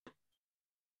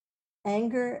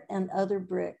Anger and other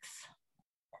bricks.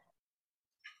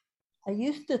 I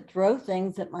used to throw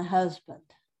things at my husband,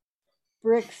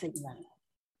 bricks even.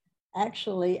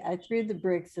 Actually, I threw the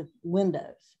bricks at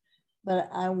windows, but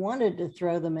I wanted to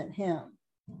throw them at him.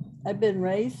 I've been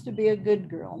raised to be a good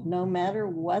girl, no matter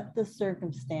what the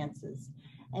circumstances.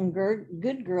 And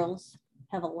good girls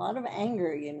have a lot of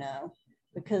anger, you know,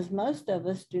 because most of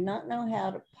us do not know how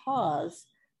to pause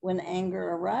when anger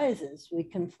arises. We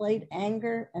conflate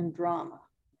anger and drama,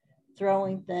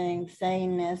 throwing things,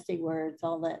 saying nasty words,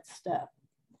 all that stuff.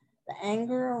 The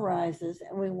anger arises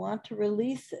and we want to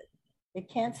release it. It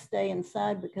can't stay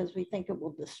inside because we think it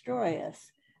will destroy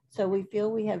us. So we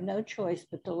feel we have no choice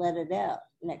but to let it out.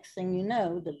 Next thing you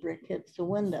know, the brick hits the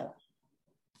window.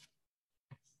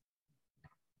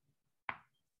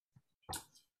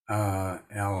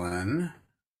 Ellen,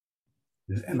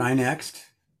 am I next?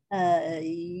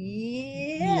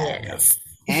 Yes.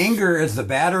 Anger is the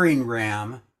battering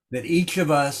ram that each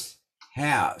of us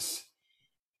has.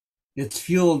 It's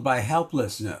fueled by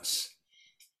helplessness.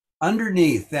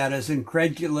 Underneath that is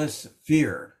incredulous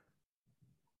fear.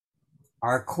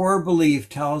 Our core belief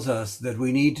tells us that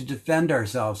we need to defend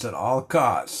ourselves at all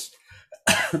costs.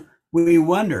 No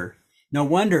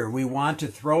wonder we want to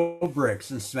throw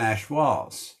bricks and smash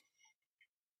walls.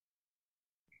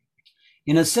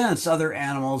 In a sense, other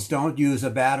animals don't use a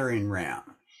battering ram.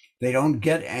 They don't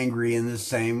get angry in the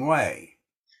same way.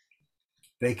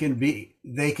 They can be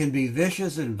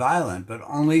vicious and violent, but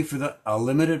only for a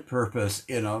limited purpose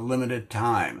in a limited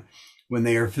time, when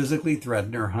they are physically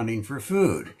threatened or hunting for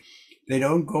food. They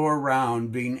don't go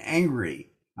around being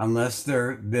angry unless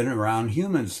they've been around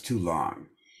humans too long.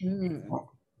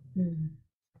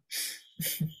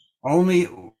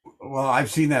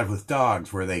 I've seen that with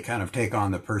dogs where they kind of take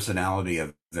on the personality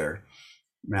of their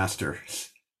masters.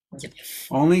 Yep.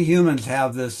 Only humans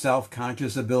have this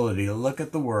self-conscious ability to look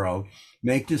at the world,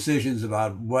 make decisions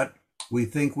about what we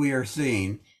think we are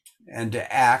seeing, and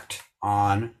to act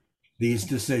on these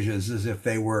decisions as if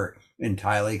they were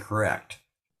entirely correct.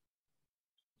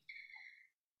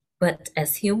 But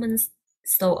as humans,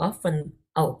 so often...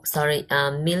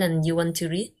 Milan, you want to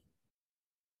read?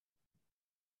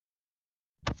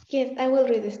 Yes, I will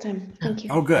read this time. Thank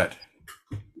you. Oh, good.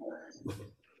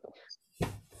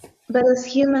 But as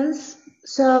humans,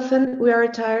 so often we are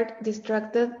tired,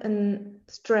 distracted, and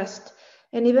stressed.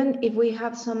 And even if we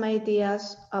have some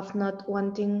ideas of not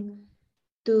wanting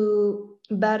to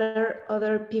batter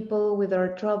other people with our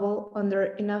trouble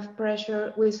under enough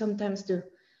pressure, we sometimes do.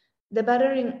 The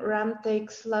battering ram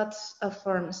takes lots of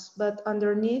forms, but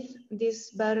underneath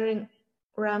these battering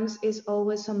rams is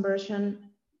always some version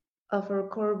of our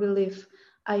core belief: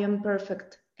 I am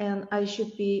perfect and I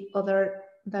should be other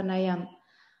than I am.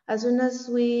 As soon as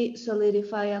we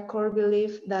solidify a core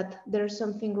belief that there's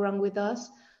something wrong with us,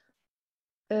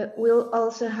 we'll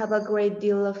also have a great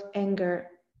deal of anger,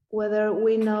 whether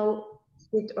we know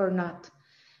it or not.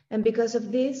 And because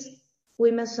of this, we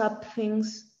mess up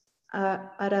things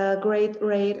at a great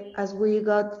rate as we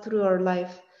got through our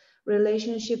life,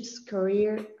 relationships,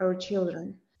 career, our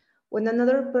children. When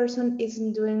another person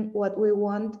isn't doing what we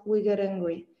want, we get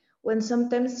angry. When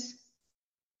something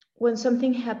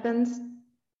happens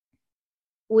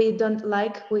we don't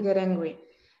like, we get angry.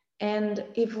 And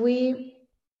if we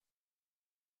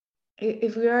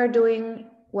are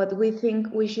doing what we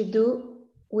think we should do,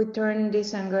 we turn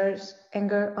this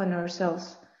anger on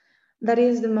ourselves. That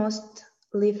is the most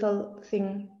lethal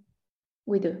thing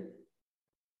we do.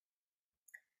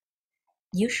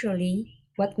 Usually,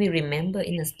 what we remember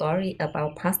in a story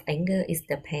about past anger is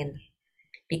the pain,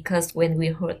 because when we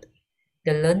hurt,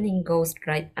 the learning goes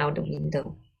right out the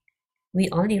window. We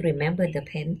only remember the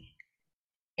pain,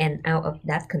 and out of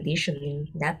that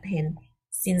conditioning, that pain,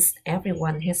 since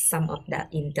everyone has some of that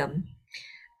in them,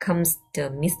 comes the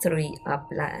mystery of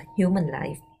human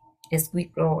life as we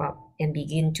grow up and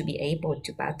begin to be able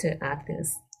to batter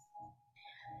others.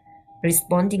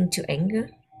 Responding to anger,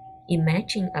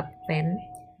 imagine a fan,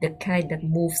 the kind that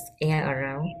moves air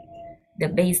around. The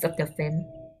base of the fan,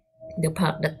 the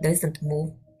part that doesn't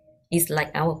move, is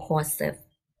like our core self.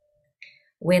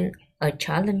 When a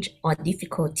challenge or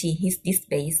difficulty hits this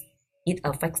base, it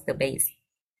affects the base.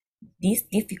 This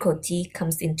difficulty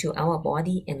comes into our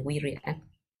body and we react.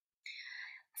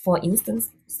 For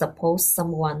instance, suppose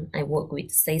someone I work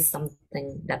with says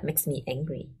something that makes me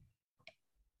angry.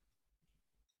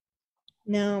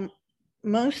 Now,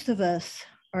 most of us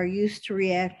are used to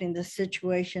reacting to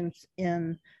situations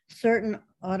in certain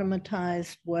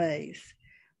automatized ways.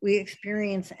 We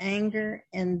experience anger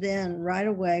and then right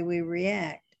away we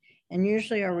react. And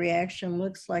usually our reaction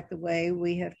looks like the way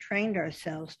we have trained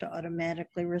ourselves to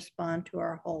automatically respond to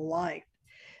our whole life.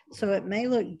 So it may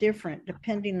look different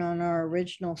depending on our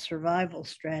original survival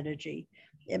strategy.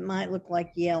 It might look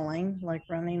like yelling, like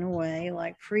running away,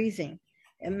 like freezing.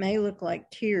 It may look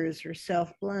like tears or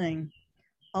self-blame.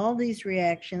 All these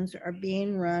reactions are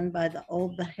being run by the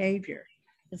old behavior.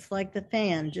 It's like the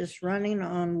fan just running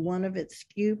on one of its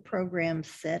few program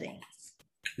settings.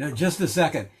 Now, just a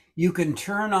second. You can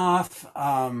turn off,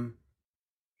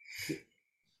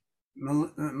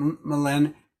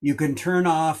 Malin, you can turn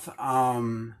off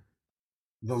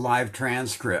the live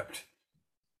transcript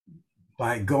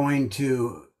by going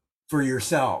to, for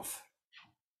yourself.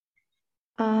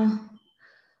 I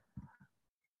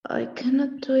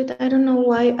cannot do it. I don't know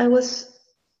why.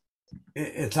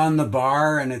 It's on the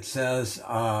bar and it says,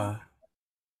 I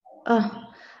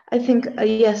think,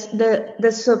 yes,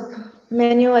 the sub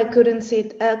menu, I couldn't see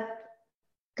it.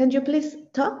 Can you please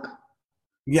talk?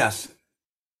 yes.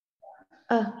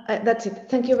 That's it.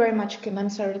 Thank you very much, Kim. I'm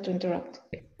sorry to interrupt.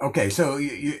 Okay, so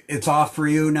it's off for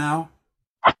you now?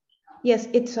 Yes,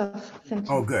 it's off. Thank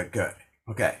you. Oh, good.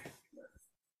 Okay.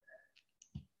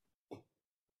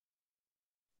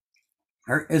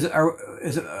 Is it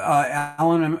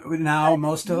Alan now,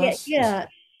 most of us? Yeah.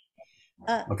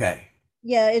 Okay.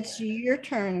 Yeah, it's your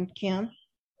turn, Kim.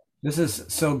 This is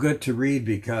so good to read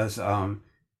because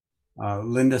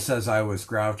Linda says I was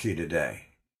grouchy today.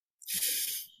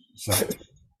 So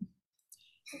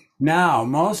now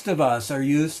most of us are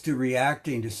used to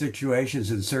reacting to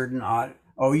situations in certain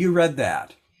oh, you read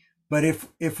that. But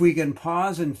if we can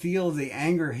pause and feel the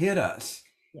anger hit us,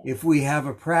 if we have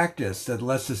a practice that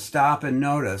lets us stop and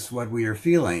notice what we are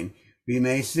feeling, we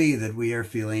may see that we are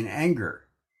feeling anger.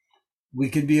 We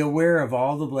can be aware of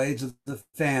all the blades of the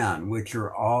fan, which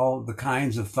are all the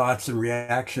kinds of thoughts and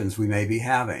reactions we may be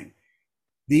having.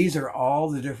 These are all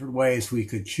the different ways we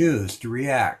could choose to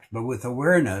react, but with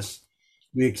awareness,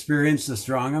 we experience the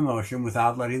strong emotion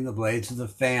without letting the blades of the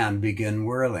fan begin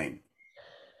whirling.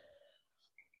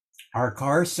 Our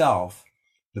core self,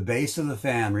 the base of the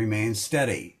fan, remains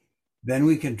steady. Then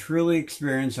we can truly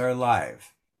experience our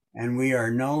life, and we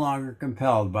are no longer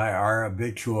compelled by our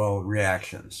habitual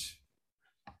reactions.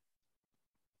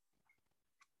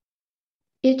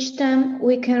 Each time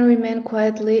we can remain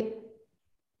quietly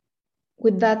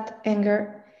with that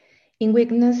anger, in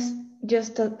weakness,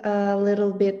 just a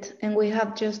little bit, and we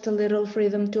have just a little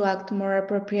freedom to act more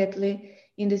appropriately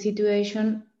in the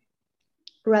situation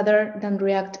rather than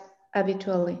react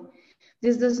habitually.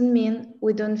 This doesn't mean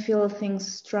we don't feel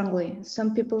things strongly.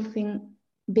 Some people think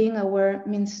being aware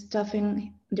means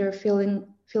stuffing their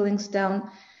feelings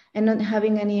down and not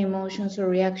having any emotions or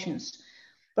reactions.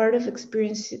 Part of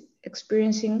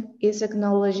experiencing is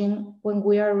acknowledging when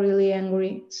we are really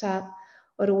angry, sad,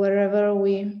 or whatever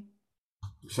we...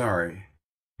 Sorry.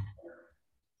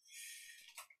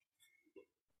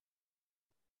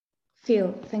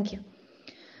 Feel, thank you.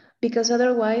 Because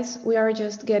otherwise, we are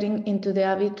just getting into the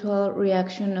habitual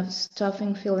reaction of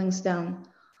stuffing feelings down.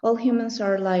 All humans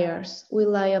are liars. We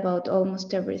lie about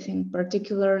almost everything,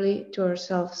 particularly to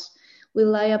ourselves. We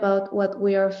lie about what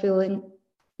we are feeling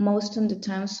most of the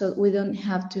time so we don't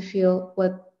have to feel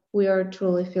what we are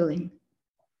truly feeling.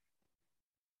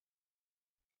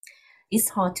 It's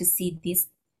hard to see this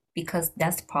because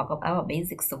that's part of our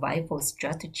basic survival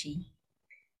strategy.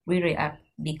 We react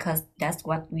because that's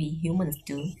what we humans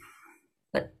do.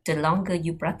 But the longer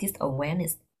you practice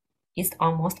awareness, it's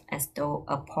almost as though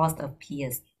a pause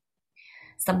appears.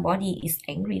 Somebody is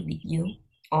angry with you,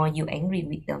 or you're angry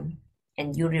with them,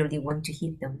 and you really want to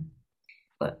hit them.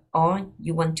 Or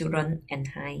you want to run and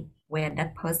hide where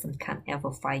that person can't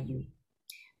ever find you.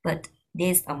 But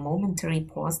there's a momentary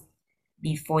pause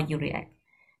before you react.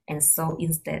 And so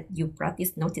instead, you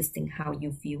practice noticing how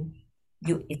you feel.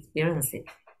 You experience it.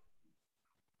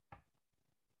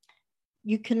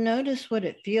 You can notice what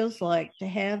it feels like to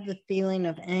have the feeling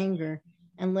of anger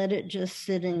and let it just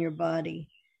sit in your body.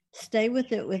 Stay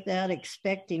with it without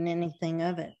expecting anything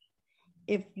of it.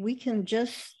 If we can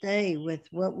just stay with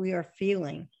what we are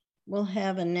feeling, we'll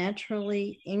have a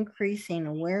naturally increasing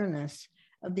awareness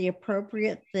of the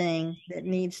appropriate thing that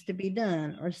needs to be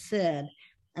done or said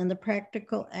and the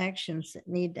practical actions that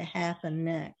need to happen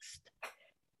next.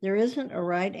 There isn't a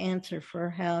right answer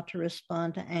for how to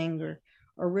respond to anger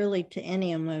or really to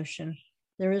any emotion.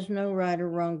 There is no right or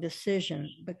wrong decision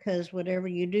because whatever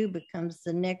you do becomes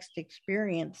the next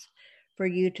experience for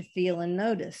you to feel and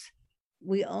notice.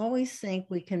 We always think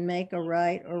we can make a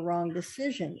right or wrong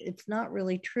decision. It's not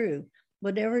really true.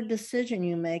 Whatever decision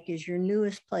you make is your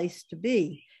newest place to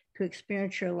be, to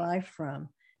experience your life from.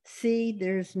 See,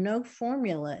 there's no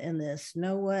formula in this,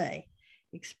 no way.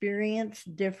 Experience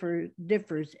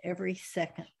differs every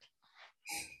second.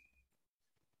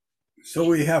 So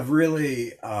we have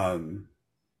really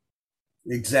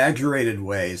exaggerated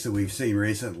ways that we've seen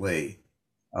recently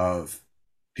of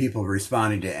people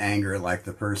responding to anger, like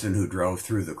the person who drove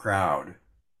through the crowd,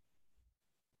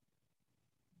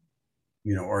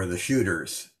 or the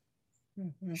shooters.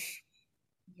 Mm-hmm.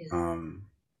 Yeah.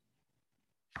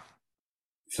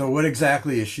 So what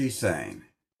exactly is she saying?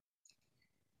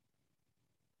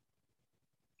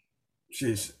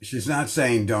 She's not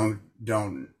saying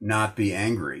don't not be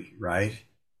angry, right?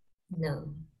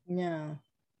 No. No.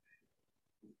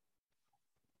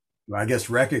 I guess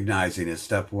recognizing is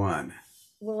step one.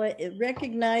 Well,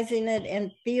 recognizing it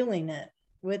and feeling it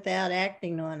without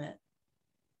acting on it.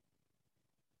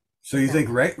 So you think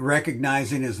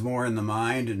recognizing is more in the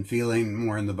mind and feeling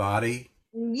more in the body?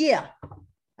 Yeah,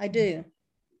 I do.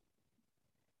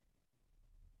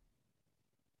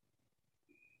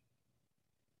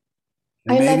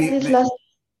 And I like this last.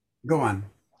 Go on.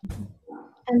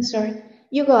 I'm sorry.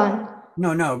 You go on.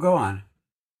 No, go on.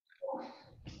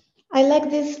 I like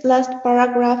this last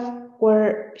paragraph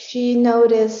where she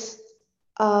noticed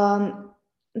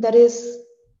that is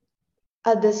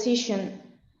a decision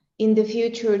in the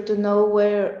future to know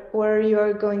where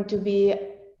you're going to be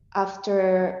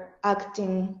after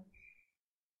acting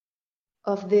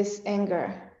of this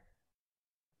anger.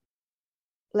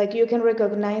 Like you can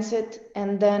recognize it,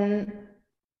 and then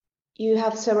you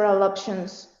have several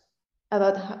options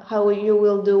about how you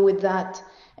will do with that.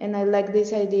 And I like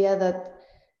this idea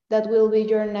that will be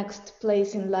your next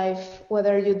place in life,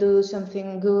 whether you do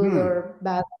something good or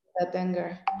bad with that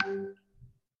anger.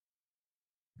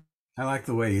 I like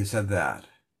the way you said that.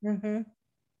 Mm-hmm.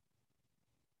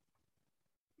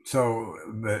 So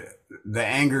the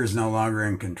anger is no longer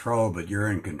in control, but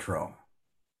you're in control.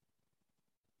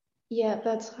 Yeah,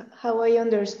 that's how I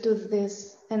understood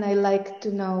this, and I like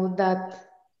to know that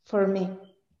for me.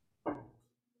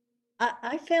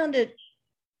 I found it,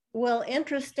 well,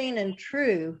 interesting and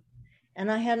true, and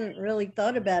I hadn't really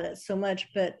thought about it so much,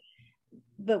 but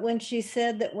when she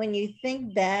said that when you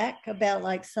think back about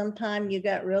like sometime you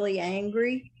got really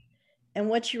angry and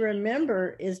what you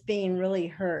remember is being really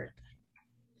hurt.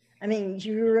 I mean,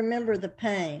 you remember the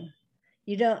pain.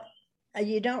 You don't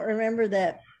remember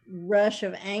that rush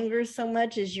of anger so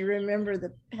much as you remember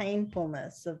the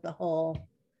painfulness of the whole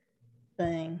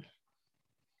thing.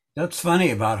 That's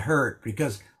funny about hurt,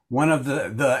 because one of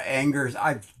the angers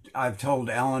I've told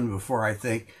Ellen before, I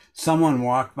think someone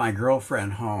walked my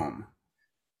girlfriend home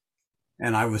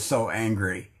and I was so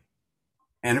angry,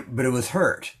 but it was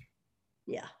hurt.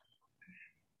 Yeah.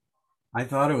 I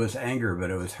thought it was anger,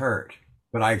 but it was hurt,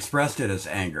 but I expressed it as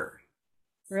anger.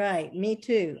 Right. Me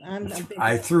too.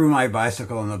 I threw my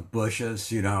bicycle in the bushes,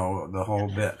 the whole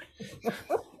bit.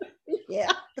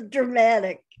 Yeah. The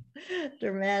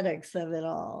dramatics of it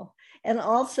all. And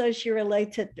also she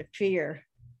relates it to fear.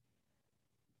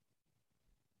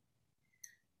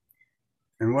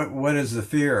 And what is the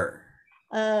fear?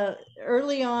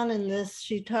 Early on in this,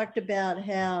 she talked about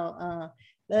how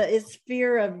it's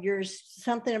fear of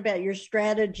something about your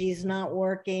strategies not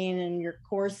working and your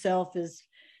core self is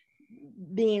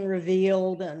being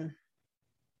revealed, and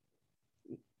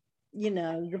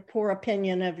your poor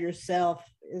opinion of yourself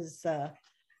is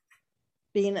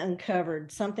being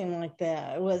uncovered, something like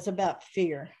that. It was about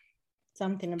fear,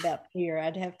 something about fear.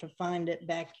 I'd have to find it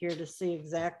back here to see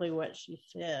exactly what she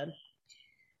said.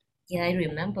 Yeah, I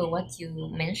remember what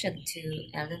you mentioned to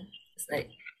Ellen. It's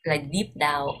like deep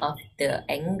down of the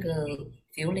anger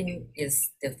feeling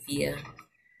is the fear.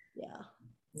 Yeah.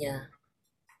 Yeah.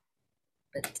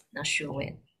 But not sure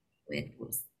when it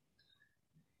was.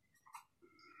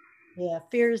 Yeah,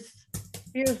 fear's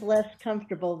less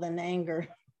comfortable than anger.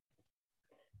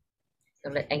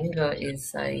 So the anger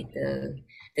is like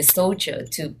the soldier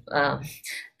to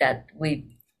that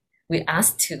we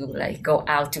asked to like go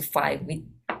out to fight with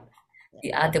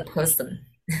the other person.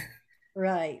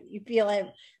 Right. You feel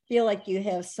like you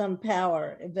have some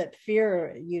power, but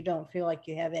fear, you don't feel like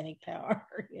you have any power,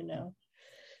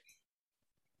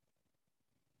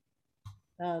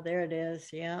 Oh, there it is.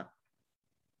 Yeah.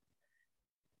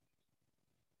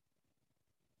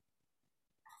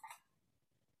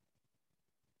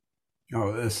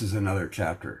 Oh, this is another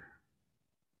chapter.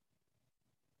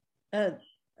 That's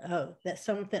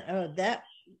something. Oh,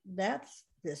 that's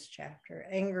this chapter.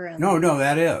 Anger and No,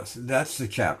 that's the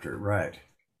chapter, right?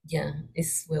 Yeah,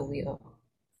 it's where we are.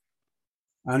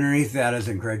 Underneath that is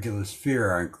incredulous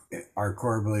fear. Our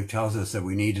core belief tells us that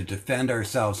we need to defend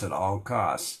ourselves at all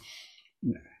costs.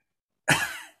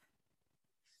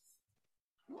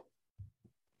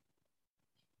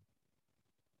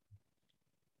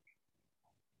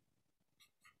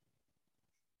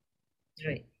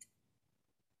 Right.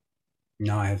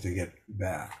 Now I have to get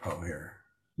back. Oh, here.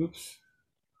 Oops.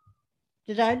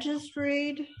 Did I just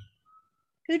read?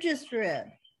 Who just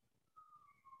read?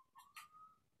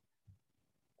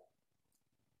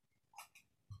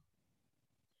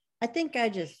 I think I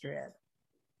just read.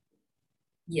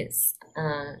 Yes.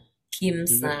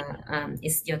 Kim's,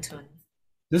 it's your turn.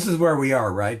 This is where we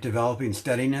are, right? Developing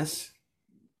steadiness.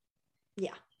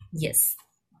 Yeah. Yes.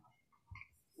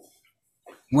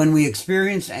 When we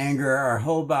experience anger, our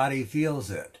whole body feels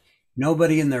it.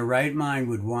 Nobody in their right mind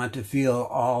would want to feel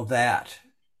all that.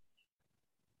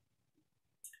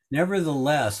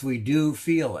 Nevertheless, we do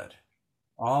feel it.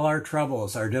 All our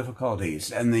troubles, our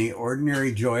difficulties, and the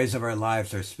ordinary joys of our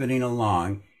lives are spinning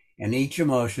along, and each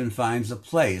emotion finds a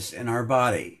place in our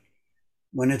body.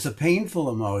 When it's a painful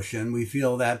emotion, we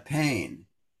feel that pain.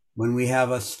 When we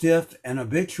have a stiff and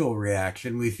habitual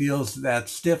reaction, we feel that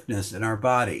stiffness in our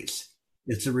bodies.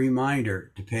 It's a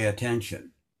reminder to pay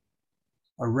attention.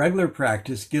 A regular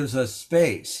practice gives us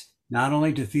space, not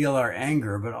only to feel our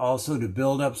anger, but also to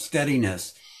build up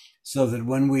steadiness so that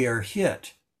when we are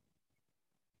hit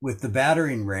with the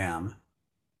battering ram,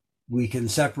 we can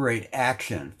separate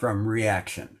action from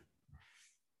reaction.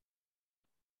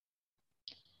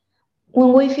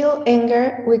 When we feel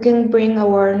anger, we can bring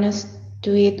awareness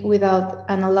to it without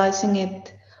analyzing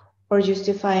it or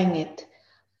justifying it.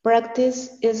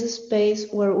 Practice is a space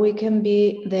where we can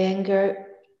be the anger.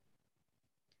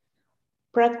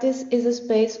 Practice is a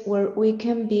space where we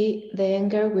can be the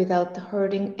anger without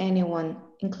hurting anyone,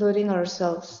 including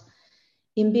ourselves.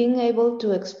 In being able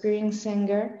to experience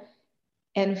anger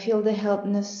and feel the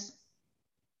helplessness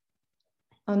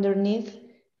underneath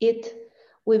it,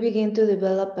 we begin to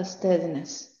develop a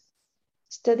steadiness.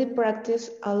 Steady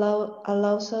practice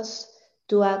allows us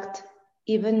to act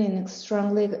even in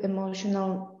strongly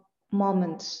emotional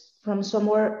moments from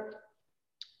somewhere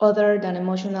other than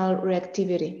emotional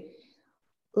reactivity.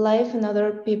 Life and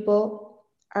other people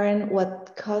aren't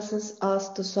what causes us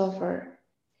to suffer.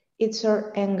 It's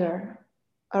our anger,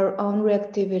 our own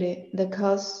reactivity that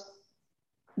causes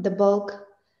the bulk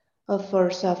of our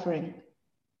suffering.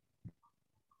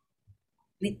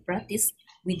 With practice,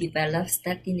 we develop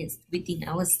steadiness within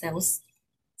ourselves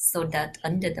so that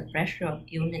under the pressure of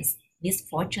illness,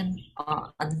 misfortune,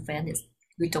 or unfairness,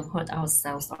 we don't hurt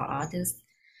ourselves or others,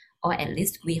 or at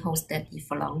least we hold steady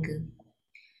for longer.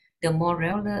 The more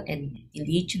regular and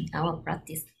diligent our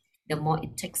practice, the more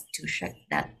it takes to check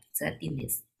that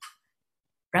steadiness.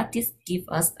 Practice gives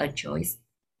us a choice.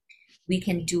 We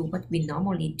can do what we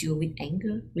normally do with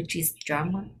anger, which is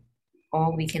drama,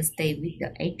 or we can stay with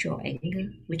the actual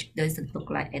anger, which doesn't look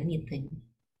like anything.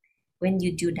 When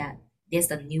you do that,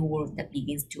 there's a new world that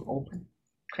begins to open.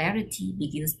 Clarity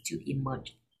begins to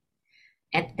emerge.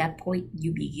 At that point,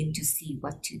 you begin to see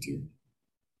what to do.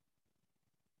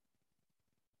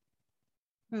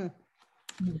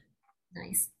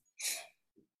 Nice.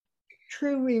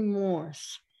 True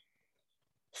remorse.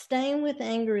 Staying with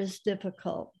anger is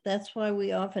difficult. That's why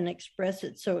we often express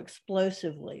it so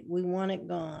explosively. We want it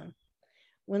gone.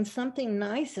 When something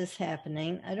nice is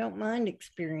happening, I don't mind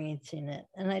experiencing it,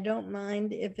 and I don't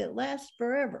mind if it lasts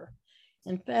forever.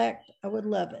 In fact, I would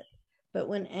love it. But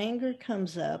when anger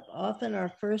comes up, often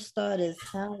our first thought is,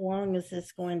 how long is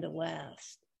this going to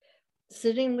last?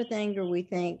 Sitting with anger, we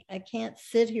think, I can't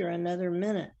sit here another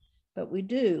minute, but we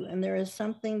do, and there is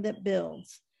something that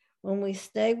builds. When we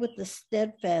stay with the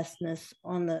steadfastness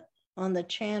on the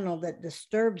channel that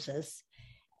disturbs us,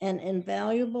 an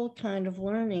invaluable kind of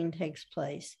learning takes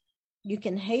place. You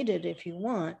can hate it if you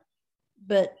want,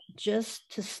 but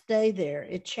just to stay there,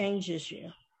 it changes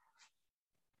you.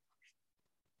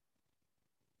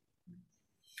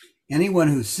 Anyone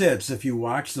who sits, if you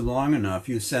watch them long enough,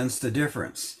 you sense the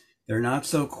difference. They're not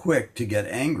so quick to get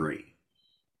angry.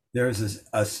 There's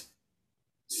a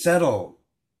settledness,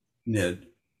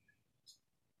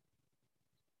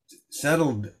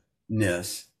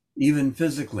 even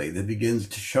physically, that begins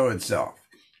to show itself.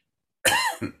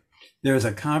 There's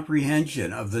a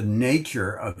comprehension of the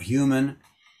nature of human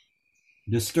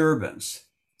disturbance.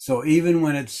 So even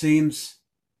when it seems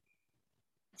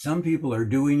some people are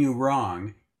doing you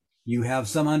wrong, you have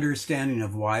some understanding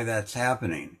of why that's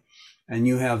happening. And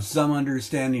you have some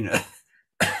understanding of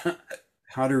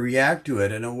how to react to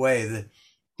it in a way that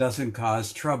doesn't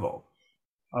cause trouble.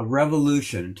 A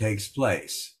revolution takes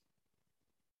place.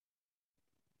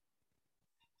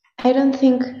 I don't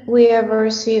think we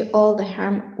ever see all the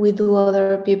harm we do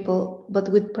other people, but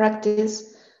with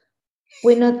practice,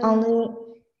 we not only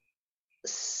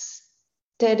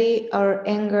steady our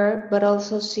anger, but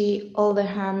also see all the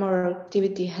harm our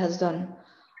activity has done.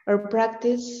 Our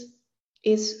practice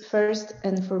is first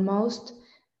and foremost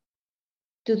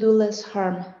to do less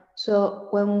harm. So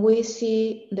when we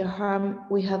see the harm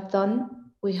we have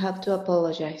done, we have to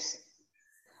apologize.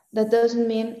 That doesn't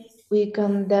mean we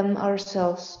condemn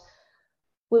ourselves.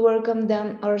 We will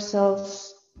condemn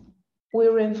ourselves. We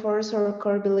reinforce our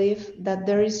core belief that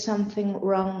there is something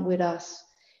wrong with us.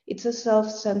 It's a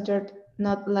self-centered,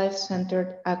 not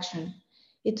life-centered action.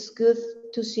 It's good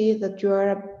to see that you are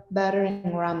a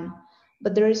battering ram,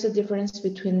 but there is a difference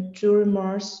between true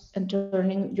remorse and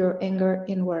turning your anger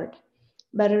inward,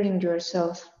 battering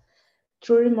yourself.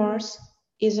 True remorse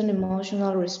is an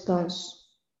emotional response.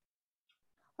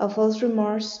 A false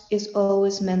remorse is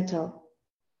always mental.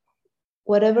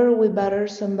 Whatever we batter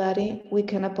somebody, we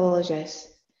can apologize.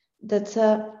 That's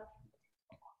a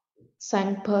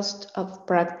signpost of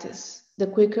practice. The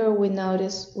quicker we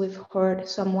notice we've hurt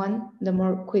someone, the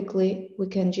more quickly we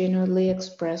can genuinely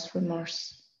express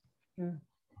remorse.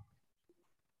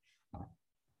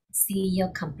 See your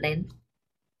complaint.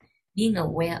 Being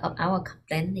aware of our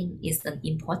complaining is an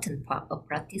important part of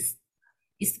practice.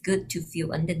 It's good to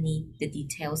feel underneath the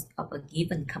details of a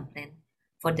given complaint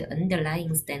for the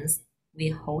underlying stance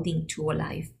we're holding to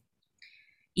life.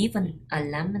 Even a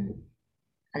lament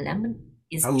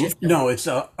is it's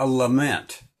a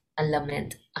lament. A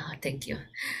lament. Ah, thank you.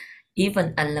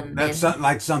 Even a lament. That's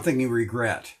like something you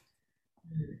regret.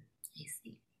 I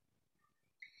see.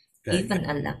 Okay. Even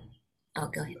a lament. Oh,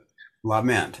 go ahead.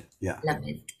 Lament, yeah.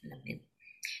 Lament.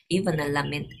 Even a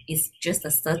lament is just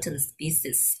a certain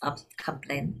species of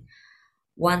complaint,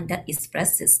 one that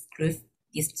expresses grief,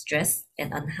 distress,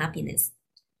 and unhappiness.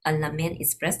 A lament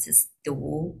expresses the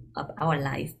woe of our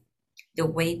life, the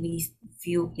way we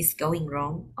feel is going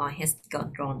wrong or has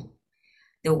gone wrong,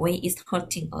 the way it's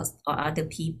hurting us or other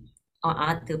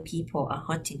people are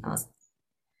hurting us.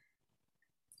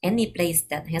 Any place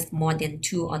that has more than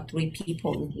 2 or 3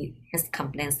 people in it has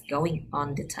complaints going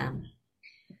on the time.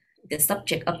 The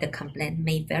subject of the complaint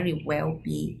may very well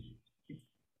be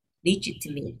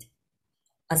legitimate,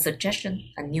 a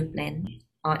suggestion, a new plan,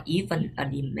 or even a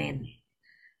demand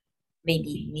may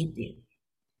be needed.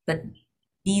 But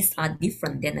these are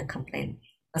different than a complaint.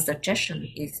 A suggestion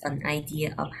is an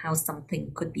idea of how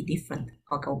something could be different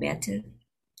or go better.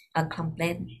 A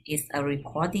complaint is a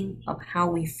recording of how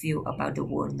we feel about the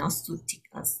world not suiting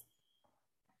us.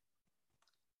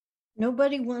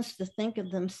 Nobody wants to think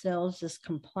of themselves as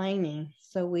complaining,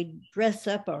 so we dress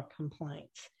up our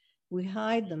complaints. We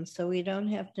hide them so we don't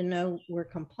have to know we're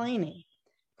complaining.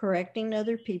 Correcting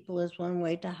other people is one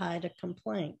way to hide a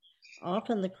complaint.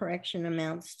 Often the correction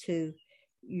amounts to,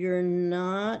 you're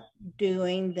not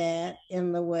doing that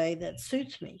in the way that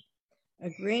suits me.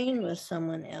 Agreeing with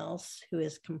someone else who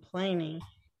is complaining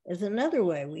is another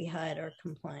way we hide our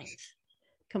complaints.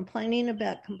 Complaining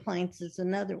about complaints is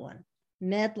another one.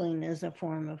 Meddling is a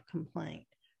form of complaint.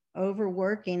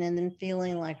 Overworking and then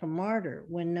feeling like a martyr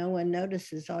when no one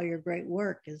notices all your great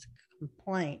work is a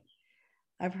complaint.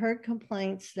 I've heard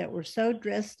complaints that were so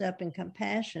dressed up in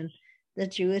compassion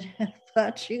that you would have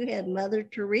thought you had Mother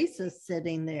Teresa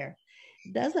sitting there.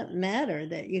 It doesn't matter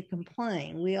that you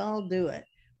complain. We all do it.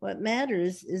 What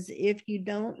matters is if you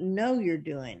don't know you're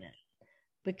doing it,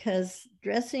 because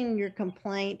dressing your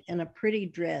complaint in a pretty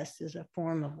dress is a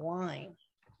form of lying.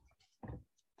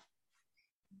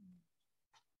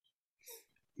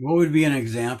 What would be an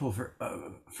example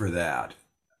for that?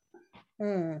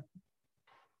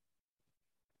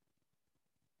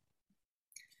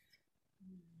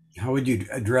 How would you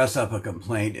dress up a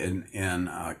complaint in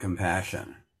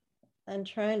compassion? I'm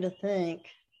trying to think.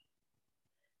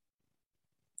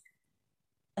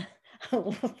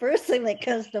 First thing that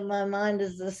comes to my mind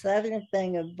is the Southern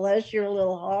thing of bless your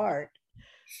little heart.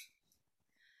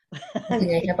 I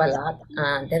think I have a lot.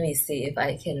 Let me see if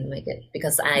I can make it,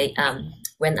 because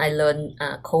when I learn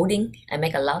coding, I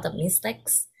make a lot of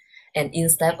mistakes, and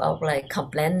instead of like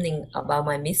complaining about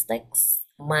my mistakes,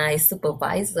 my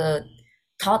supervisor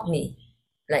taught me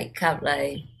kind of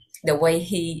like the way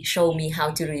he showed me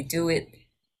how to redo it.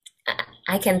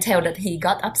 I can tell that he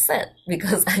got upset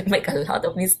because I make a lot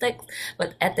of mistakes,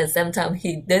 but at the same time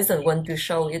he doesn't want to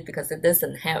show it because it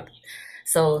doesn't help.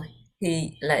 So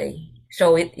he like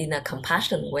show it in a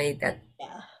compassionate way that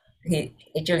he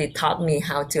actually taught me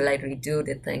how to like redo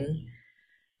the thing.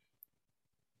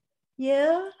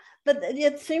 Yeah, but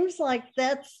it seems like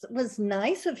that was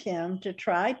nice of him to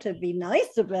try to be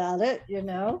nice about it, you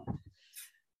know.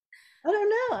 I don't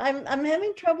know. I'm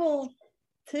having trouble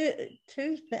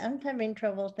I'm having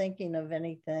trouble thinking of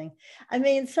anything. I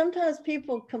mean, sometimes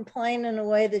people complain in a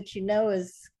way that you know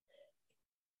is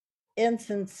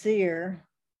insincere.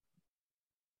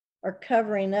 or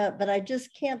covering up, but I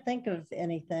just can't think of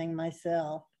anything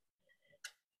myself.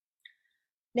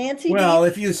 Nancy, Well,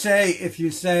 if you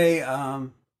say,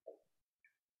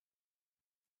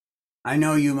 I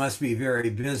know you must be very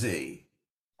busy,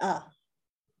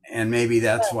 and maybe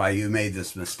that's why you made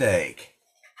this mistake.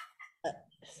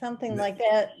 Something like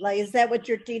that. Like, is that what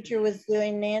your teacher was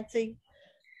doing, Nancy?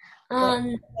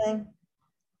 I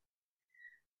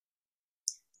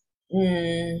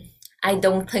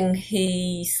don't think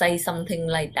he say something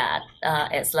like that.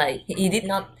 It's like he did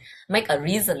not make a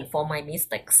reason for my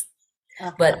mistakes,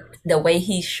 but the way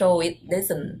he show it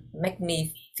doesn't make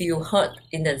me feel hurt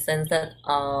in the sense that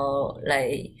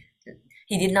like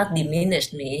he did not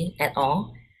diminish me at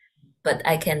all, but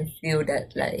I can feel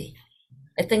that like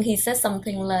I think he said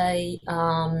something like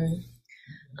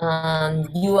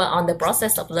you are on the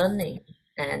process of learning,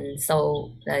 and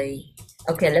so like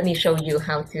okay, let me show you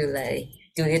how to like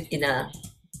do it in a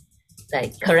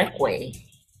like correct way,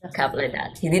 kind of like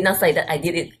that. He did not say that I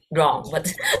did it wrong,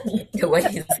 but the way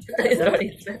he said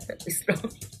it is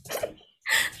wrong.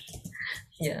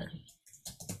 Yeah.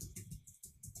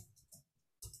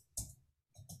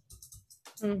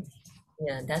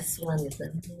 Yeah, that's one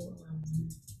example.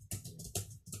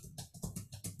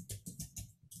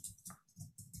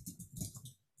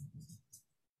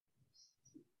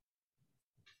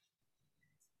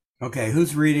 Okay,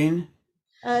 who's reading?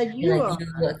 You are.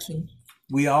 Working.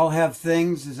 We all have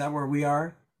things. Is that where we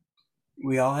are?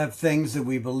 We all have things that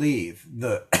we believe.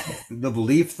 The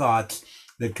belief thoughts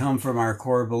that come from our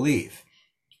core belief.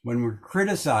 When we're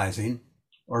criticizing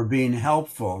or being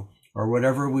helpful or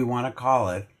whatever we want to call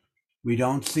it, we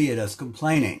don't see it as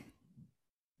complaining.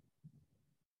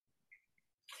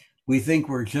 We think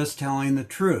we're just telling the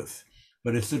truth,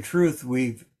 but it's the truth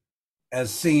we've as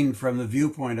seen from the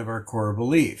viewpoint of our core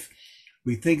belief.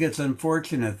 We think it's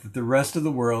unfortunate that the rest of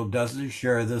the world doesn't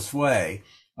share this way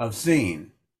of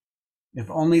seeing. If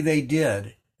only they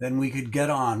did, then we could get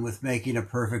on with making a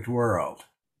perfect world.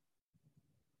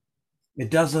 It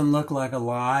doesn't look like a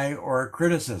lie or a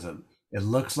criticism. It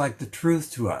looks like the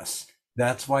truth to us.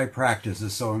 That's why practice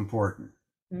is so important.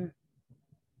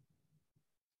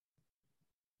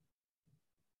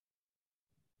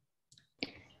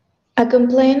 A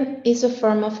complaint is a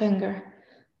form of anger.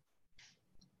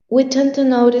 We tend to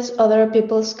notice other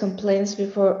people's complaints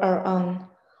before our own.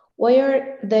 Why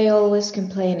are they always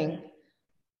complaining?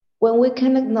 When we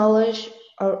can acknowledge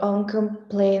our own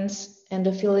complaints and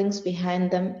the feelings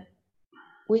behind them,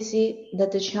 we see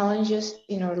that the challenges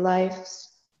in our lives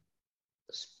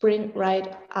spring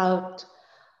right out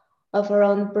of our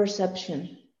own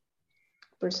perceptions.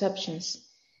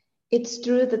 It's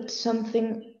true that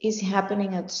something is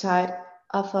happening outside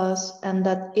of us and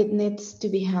that it needs to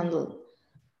be handled,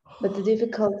 but the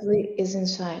difficulty is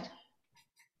inside.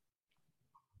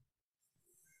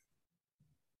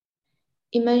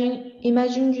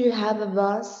 Imagine you have a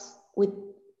boss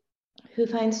who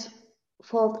finds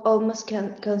fault almost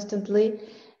constantly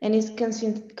and is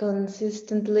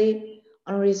consistently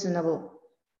unreasonable.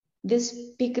 This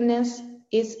pickiness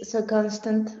is so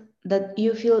constant that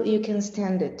you feel you can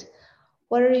stand it.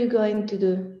 What are you going to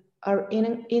do? Our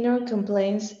inner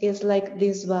complaints is like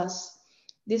this boss.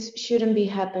 This shouldn't be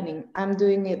happening. I'm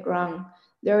doing it wrong.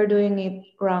 They're doing it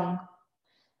wrong.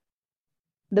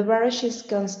 The barrage is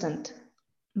constant.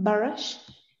 Barrage?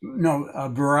 No, a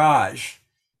barrage.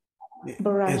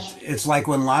 Barrage. It's like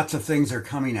when lots of things are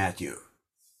coming at you.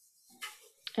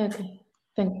 Okay,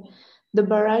 thank you. The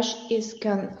barrage is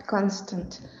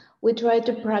constant. We try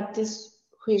to practice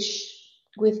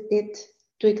with it,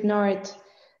 to ignore it,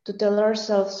 to tell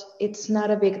ourselves it's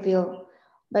not a big deal,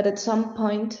 but at some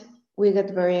point we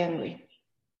get very angry.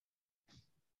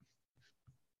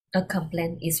 A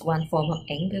complaint is one form of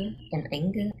anger, and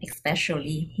anger,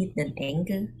 especially hidden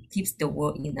anger, keeps the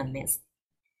world in a mess.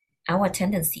 Our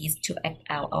tendency is to act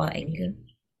out our anger,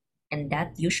 and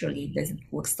that usually doesn't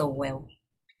work so well.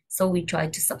 So we try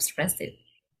to suppress it.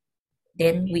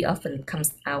 Then we often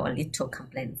comes out a little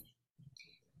complaint.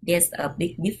 There's a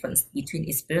big difference between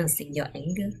experiencing your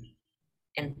anger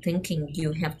and thinking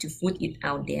you have to put it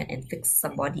out there and fix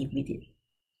somebody with it.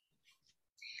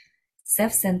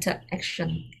 Self-centered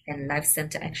action and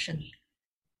life-centered action.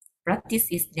 Practice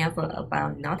is never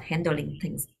about not handling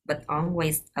things, but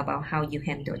always about how you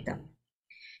handle them.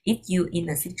 If you're in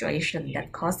a situation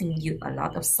that's causing you a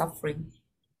lot of suffering,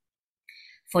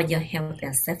 for your health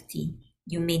and safety,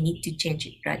 you may need to change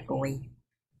it right away.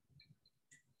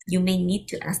 You may need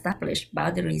to establish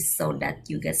boundaries so that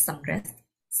you get some rest,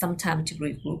 some time to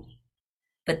regroup.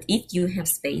 But if you have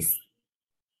space,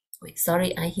 wait,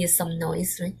 sorry, I hear some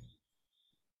noise, right?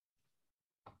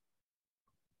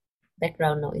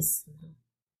 background noise.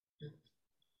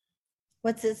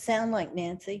 What's it sound like,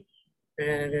 Nancy?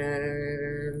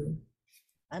 Oh,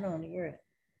 I don't hear it.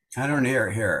 I don't hear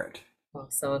it.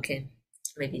 so okay,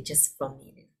 maybe just from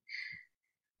me then.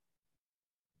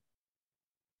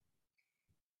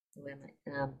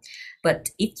 But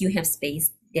if you have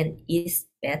space, then it's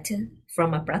better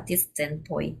from a practice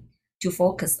standpoint to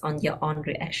focus on your own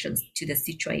reactions to the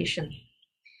situation.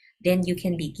 Then you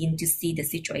can begin to see the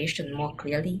situation more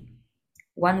clearly.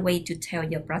 One way to tell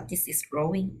your practice is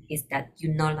growing is that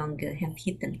you no longer have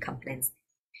hidden complaints.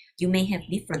 You may have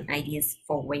different ideas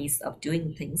for ways of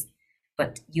doing things,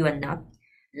 but you are not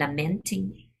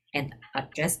lamenting and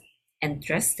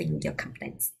addressing your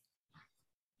complaints.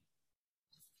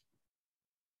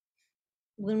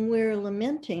 When we're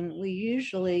lamenting, we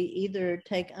usually either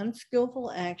take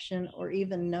unskillful action or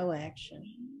even no action.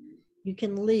 You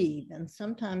can leave, and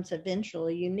sometimes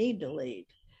eventually you need to leave,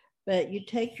 but you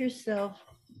take yourself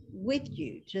with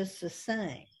you just the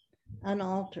same,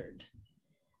 unaltered.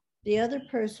 The other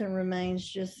person remains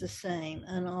just the same,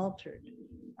 unaltered.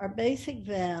 Our basic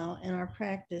vow in our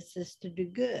practice is to do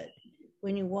good.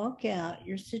 When you walk out,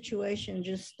 your situation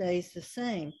just stays the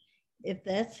same. If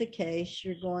that's the case,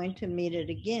 you're going to meet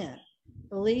it again.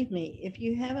 Believe me, if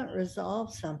you haven't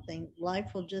resolved something,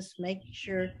 life will just make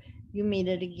sure you meet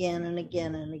it again and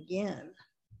again and again.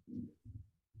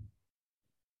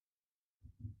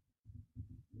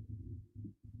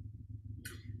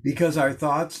 Because our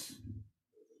thoughts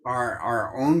are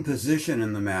our own position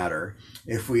in the matter.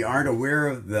 If we aren't aware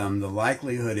of them, the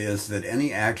likelihood is that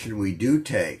any action we do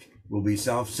take will be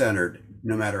self-centered,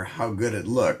 no matter how good it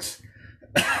looks.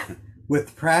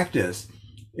 With practice,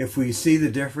 if we see the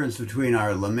difference between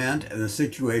our lament and the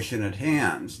situation at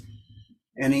hand,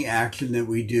 any action that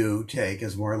we do take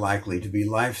is more likely to be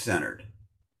life-centered.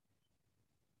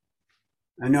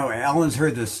 I know Alan's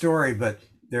heard this story, but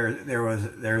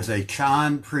there's a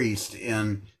Chan priest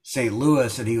in St.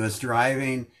 Louis, and he was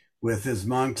driving with his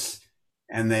monks,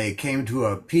 and they came to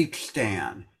a peach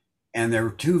stand, and there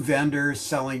were two vendors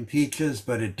selling peaches,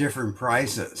 but at different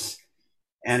prices.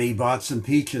 And he bought some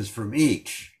peaches from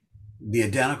each, the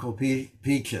identical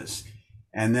peaches.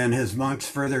 And then his monks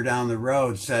further down the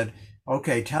road said,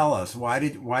 okay, tell us, why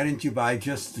didn't you buy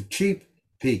just the cheap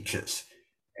peaches?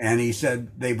 And he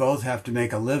said, they both have to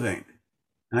make a living.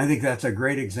 And I think that's a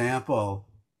great example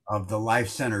of the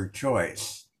life-centered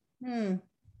choice.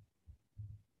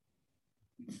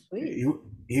 Sweet.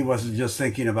 He wasn't just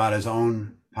thinking about his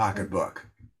own pocketbook.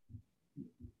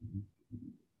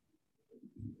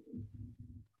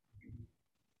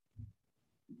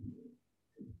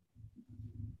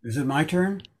 Is it my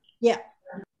turn? Yeah.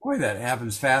 Boy, that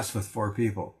happens fast with 4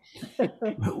 people.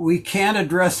 We can't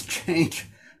address change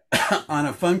on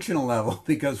a functional level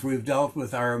because we've dealt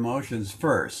with our emotions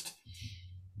first.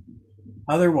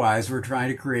 Otherwise, we're trying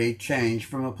to create change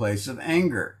from a place of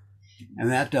anger,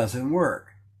 and that doesn't work.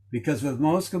 Because with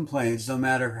most complaints, no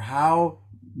matter how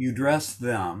you dress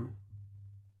them,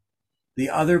 the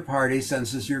other party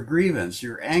senses your grievance,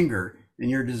 your anger,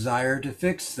 and your desire to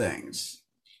fix things.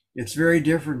 It's very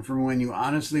different from when you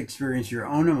honestly experience your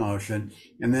own emotion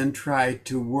and then try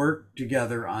to work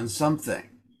together on something.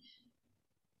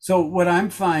 So what I'm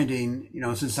finding,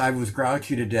 since I was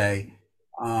grouchy today,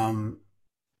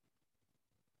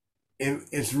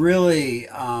 it's really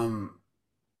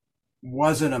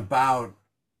wasn't about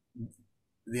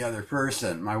the other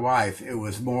person, my wife. It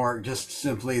was more just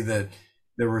simply that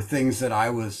there were things that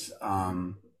I was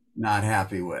not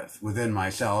happy with within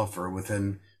myself or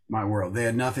within my world. They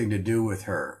had nothing to do with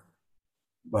her,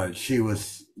 but she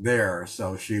was there,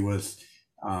 so she was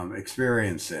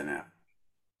experiencing it.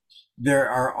 There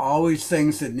are always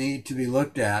things that need to be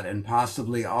looked at and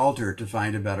possibly altered to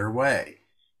find a better way,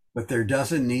 but there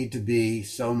doesn't need to be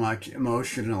so much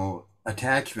emotional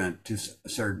attachment to a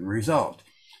certain result.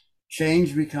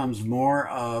 Change becomes more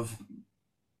of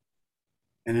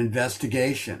an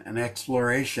investigation, an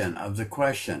exploration of the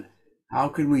question, how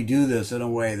can we do this in a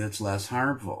way that's less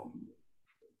harmful?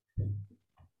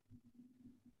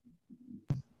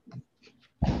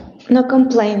 No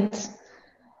complaints.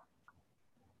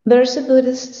 There's a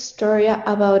Buddhist story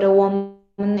about a woman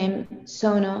named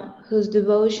Sono whose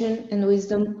devotion and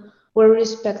wisdom were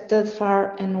respected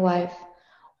far and wide.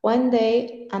 One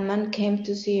day, a man came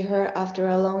to see her after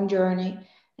a long journey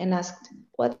and asked,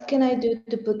 "What can I do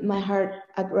to put my heart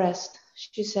at rest?"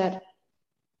 She said,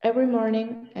 "Every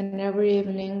morning and every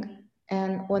evening,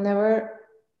 and whenever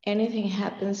anything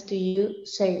happens to you,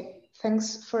 say,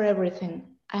 'Thanks for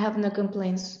everything. I have no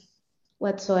complaints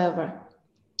whatsoever.'"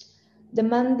 The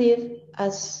man did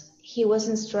as he was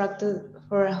instructed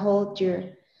for a whole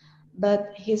year.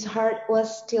 but his heart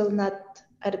was still not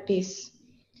at peace.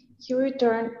 He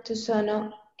returned to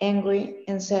Sono angry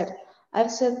and said,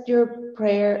 I've said your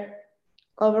prayer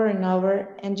over and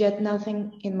over, and yet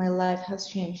nothing in my life has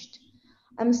changed.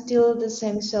 I'm still the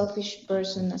same selfish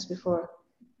person as before.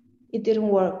 It didn't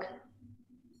work.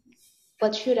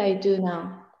 What should I do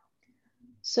now?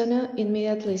 Sono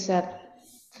immediately said,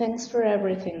 Thanks for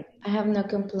everything. I have no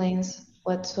complaints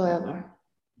whatsoever.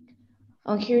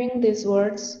 On hearing these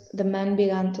words, the man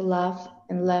began to laugh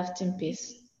and left in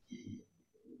peace.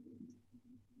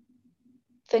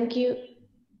 Thank you.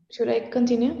 Should I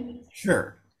continue?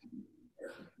 Sure.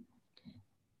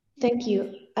 Thank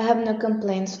you. I have no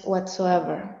complaints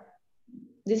whatsoever.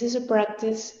 This is a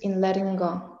practice in letting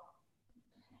go.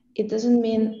 It doesn't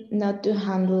mean not to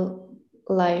handle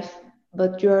life,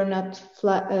 but you are not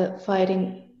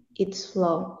fighting its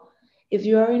flow. If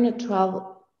you are in a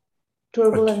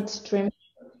turbulent stream,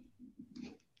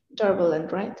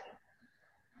 turbulent, right?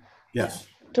 Yes.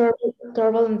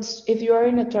 Turbulent. If you are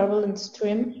in a turbulent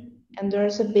stream and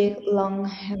there's a big long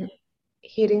hand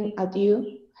heading at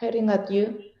you,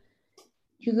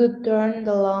 you could turn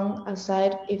the long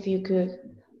aside if you could,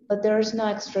 but there is no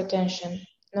extra tension,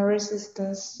 no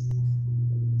resistance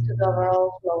to the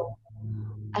overall flow.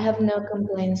 I have no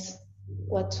complaints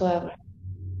whatsoever.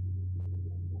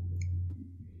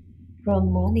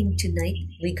 From morning to night,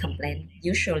 we complain,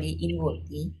 usually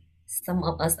inwardly. Some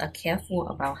of us are careful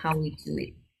about how we do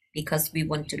it because we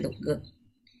want to look good.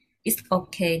 It's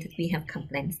okay that we have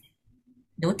complaints.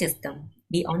 Notice them,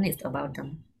 be honest about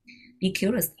them. Be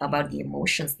curious about the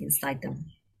emotions inside them.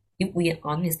 If we are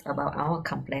honest about our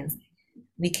complaints,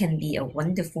 we can be a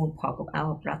wonderful part of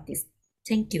our practice.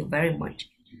 Thank you very much.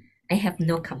 I have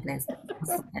no complaints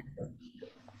whatsoever.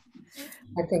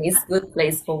 I think it's a good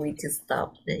place for me to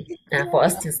stop, for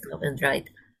us to stop and write.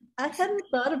 I hadn't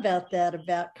thought about that,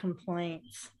 about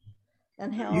complaints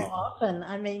and how Yeah. often.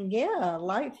 I mean, yeah,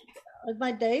 life,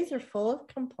 my days are full of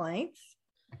complaints.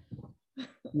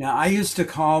 Now, I used to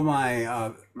call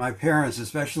my parents,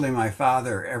 especially my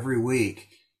father, every week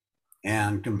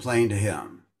and complain to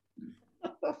him.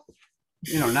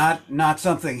 You know, not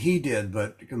something he did,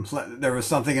 but there was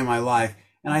something in my life,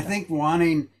 and I think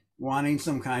wanting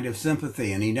some kind of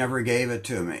sympathy, and he never gave it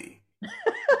to me.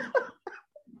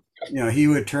 You know, he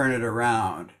would turn it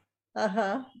around.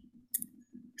 Uh-huh.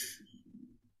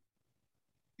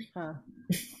 Huh.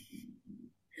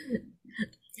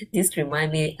 This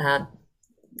reminds me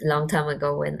long time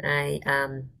ago when I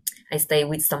stayed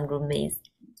with some roommates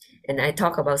and I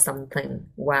talk about something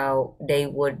while they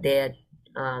were there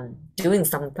doing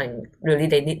something really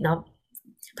they did not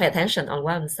pay attention on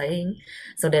what I'm saying.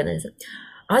 So then I said,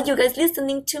 are you guys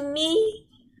listening to me?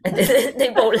 And then they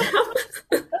both laughed.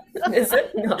 They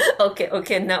said, no,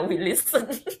 okay, now we listen.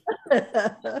 I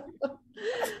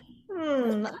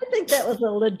think that was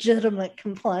a legitimate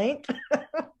complaint.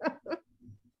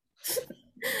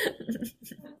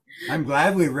 I'm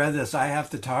glad we read this. I have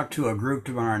to talk to a group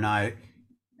tomorrow night,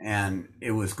 and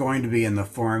it was going to be in the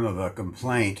form of a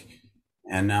complaint,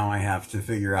 and now I have to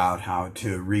figure out how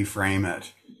to reframe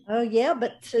it. Oh, yeah,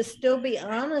 but to still be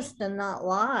honest and not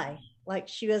lie, like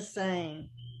she was saying,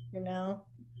 you know?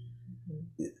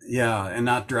 Yeah, and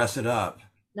not dress it up.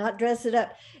 Not dress it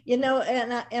up, you know.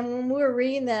 And when we were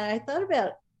reading that, I thought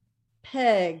about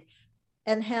Peg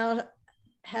and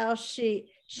how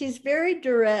she's very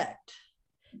direct.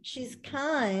 She's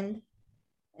kind,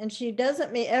 and she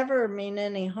doesn't ever mean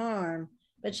any harm,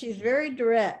 but she's very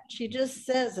direct. She just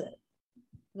says it,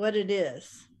 what it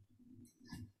is.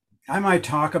 I might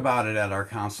talk about it at our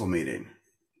council meeting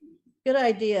Good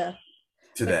idea.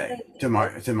 today,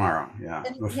 tomorrow. Yeah.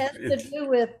 And it has to do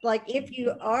with, like, if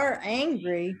you are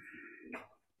angry,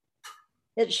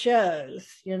 it shows,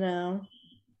 you know.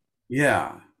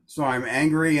 Yeah. So I'm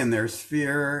angry, and there's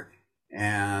fear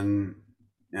and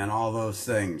all those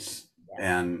things,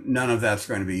 and none of that's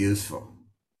going to be useful.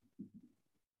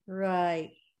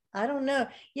 Right. I don't know.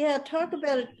 Yeah, talk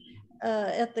about it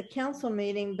at the council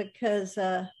meeting, because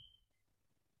I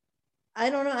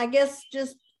don't know. I guess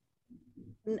just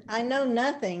I know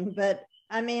nothing, but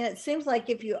I mean, it seems like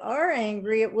if you are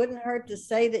angry, it wouldn't hurt to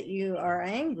say that you are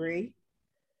angry.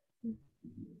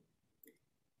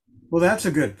 Well, that's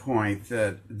a good point,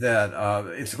 that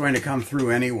it's going to come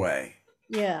through anyway.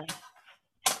 Yeah.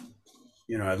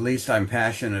 You know, at least I'm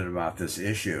passionate about this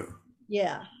issue.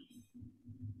 Yeah.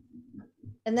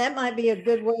 And that might be a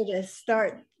good way to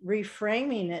start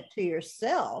reframing it to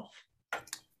yourself,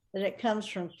 that it comes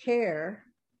from care.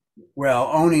 Well,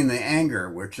 owning the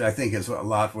anger, which I think is a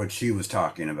lot what she was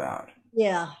talking about.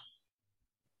 Yeah.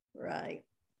 Right.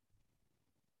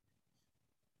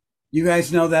 You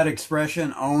guys know that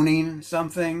expression, owning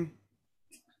something?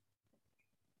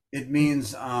 It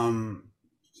means to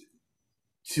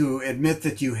admit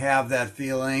that you have that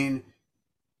feeling.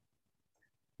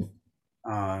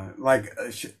 I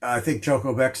think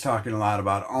Choco Beck's talking a lot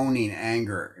about owning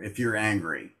anger. If you're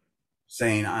angry,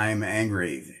 saying I'm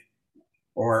angry,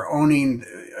 or owning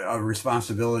a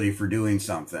responsibility for doing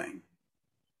something.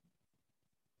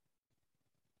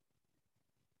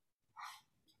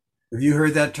 Have you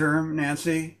heard that term,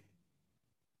 Nancy?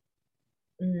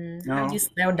 How do you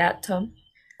spell that, Tom?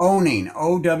 Owning,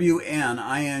 Owning.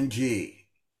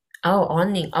 Oh,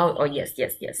 owning. Oh, yes.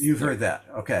 You've heard that.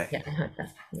 Okay. Yeah, I heard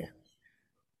that. Yeah.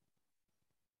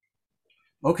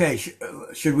 Okay.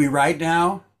 Should we write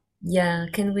now? Yeah,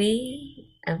 can we,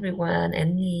 everyone,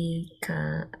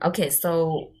 okay,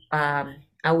 so are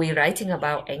we writing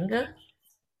about anger?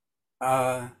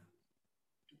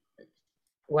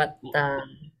 What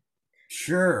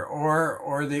Sure.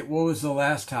 Or what was the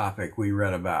last topic we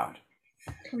read about?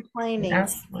 Complaining.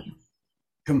 last one?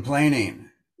 Complaining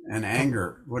and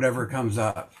anger, whatever comes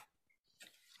up.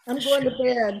 I'm going to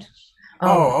bed.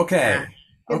 Oh, okay.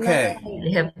 Good Okay.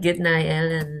 night. Have good night,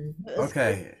 Ellen. It was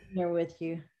Okay. good being here with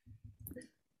you.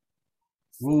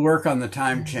 We'll work on the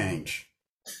time change.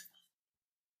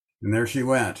 And there she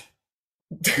went.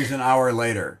 She's an hour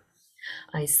later.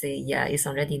 I see. Yeah, it's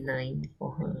already 9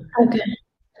 for her. Okay.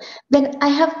 Then I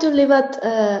have to leave at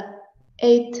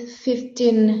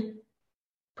 8:15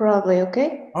 probably,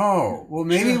 okay? Oh, well,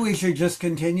 maybe we should just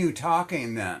continue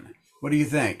talking then. What do you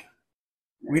think?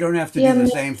 We don't have to Yeah, do the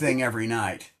me- same thing every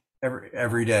night,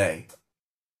 every day.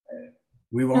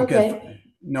 We won't Okay.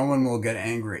 no one will get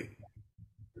angry.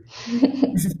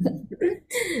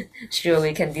 Sure,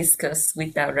 we can discuss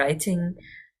without writing.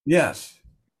 Yes.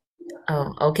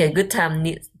 Oh, okay. Good time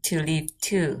need to leave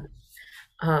too.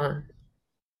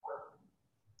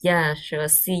 Yeah, sure.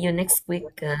 See you next week.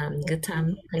 Good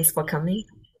time. Thanks for coming.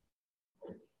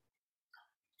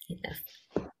 Yeah.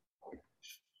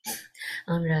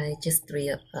 All right, just 3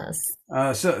 of us.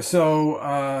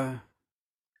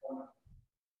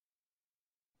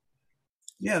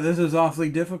 Yeah, this is awfully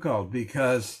difficult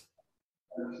because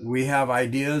we have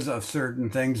ideas of certain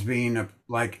things being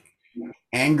like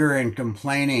anger and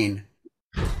complaining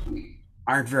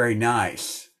aren't very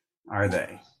nice, are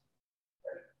they?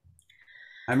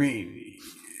 I mean,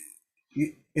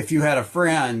 if you had a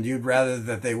friend, you'd rather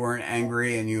that they weren't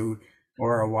angry and you,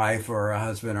 or a wife or a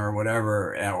husband or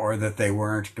whatever, or that they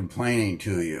weren't complaining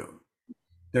to you.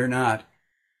 They're not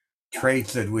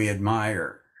traits that we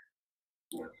admire.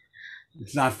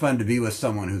 It's not fun to be with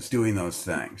someone who's doing those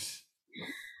things.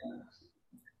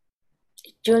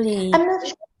 Julie, I'm not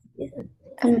sure.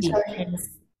 I'm sorry. depends.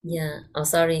 Yeah. Oh,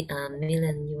 sorry.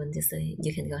 Milan, you want to say?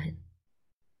 You can go ahead.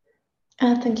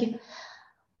 Thank you.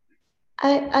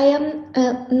 I am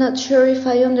not sure if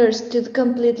I understood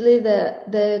completely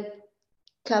the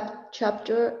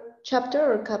chapter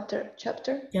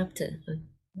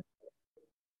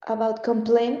about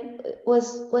complain.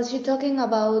 Was she talking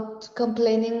about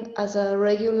complaining as a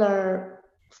regular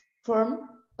form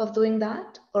of doing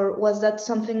that, or was that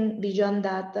something beyond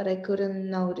that I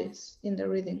couldn't notice in the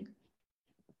reading?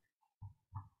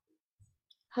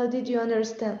 How did you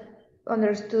understood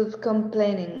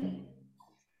complaining?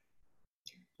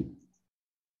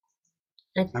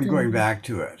 I'm going back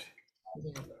to it.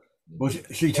 Yeah. Well,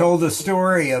 she told a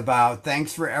story about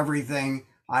thanks for everything.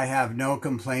 I have no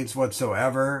complaints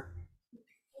whatsoever.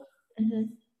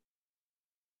 Mm-hmm.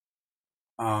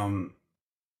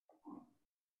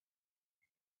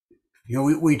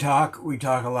 We talk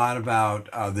a lot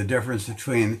about the difference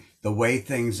between the way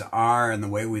things are and the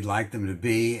way we'd like them to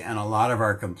be, and a lot of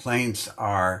our complaints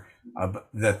are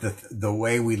that the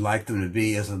way we'd like them to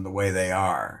be isn't the way they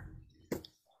are.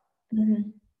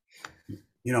 Mm-hmm.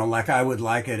 Like I would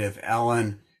like it if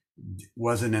Ellen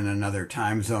wasn't in another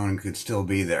time zone and could still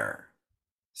be there.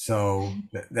 So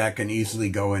that can easily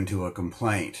go into a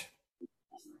complaint.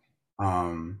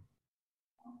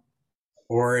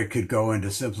 Or it could go into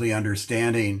simply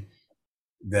understanding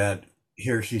that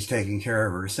here she's taking care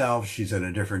of herself. She's in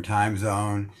a different time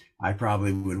zone. I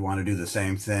probably would want to do the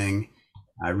same thing.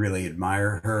 I really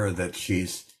admire her that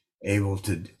she's able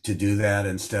to do that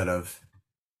instead of,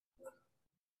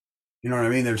 you know what I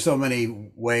mean? There's so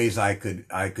many ways I could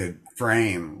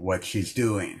frame what she's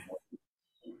doing.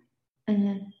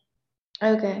 Mm-hmm.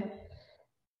 Okay.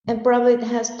 And probably it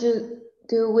has to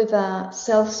do with a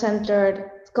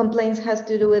self-centered, complaints has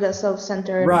to do with a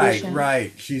self-centered vision.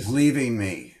 Right. She's leaving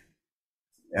me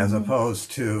as Mm-hmm.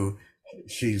 opposed to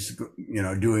she's,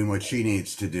 doing what she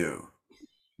needs to do.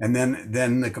 And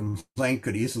then the complaint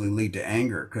could easily lead to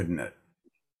anger, couldn't it?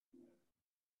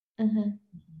 Mhm.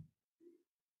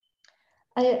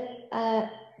 I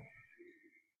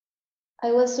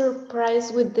I was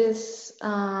surprised with this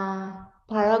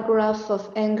paragraph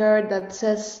of anger that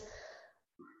says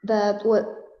that what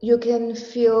you can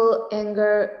feel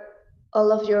anger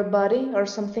all of your body or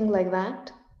something like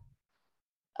that.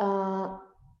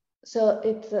 So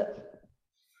it's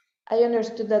I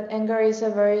understood that anger is a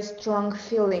very strong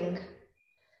feeling,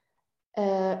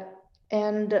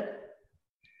 and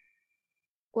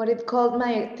what it called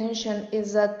my attention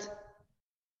is that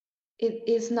it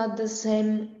is not the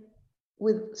same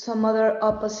with some other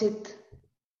opposite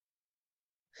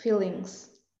feelings.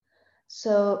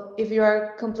 So if you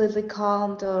are completely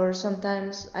calmed or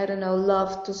sometimes, I don't know,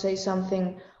 love to say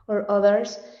something or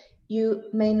others, you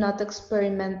may not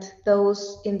experiment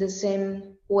those in the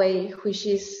same way, which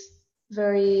is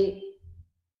very,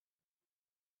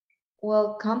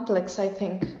 well, complex, I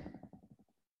think.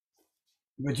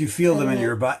 But you feel I them don't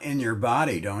in know. your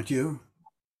body, don't you?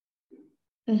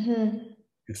 Mm-hmm.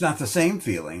 It's not the same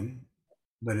feeling,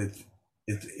 but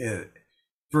it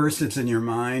first it's in your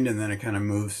mind and then it kind of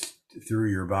moves through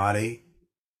your body,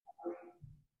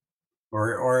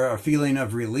 or a feeling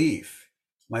of relief.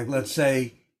 Like, let's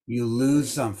say you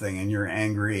lose something and you're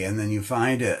angry and then you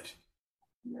find it,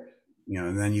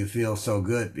 and then you feel so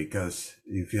good because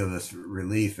you feel this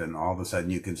relief, and all of a sudden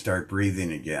you can start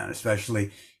breathing again.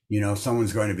 Especially,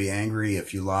 someone's going to be angry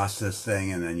if you lost this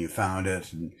thing and then you found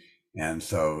it, and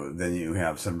so then you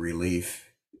have some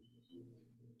relief,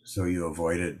 so you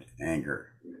avoided anger.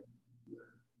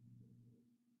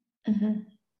 Mm-hmm.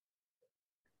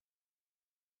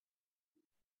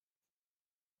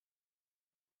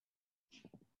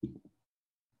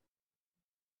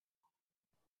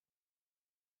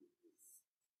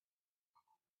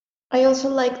 I also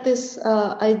like this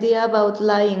idea about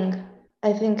lying.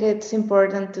 I think it's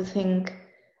important to think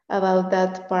about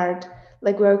that part.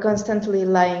 Like we're constantly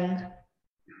lying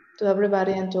to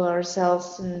everybody and to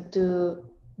ourselves, and to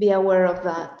be aware of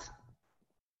that.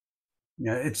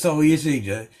 Yeah, it's so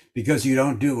easy because you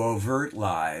don't do overt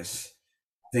lies,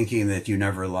 thinking that you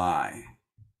never lie.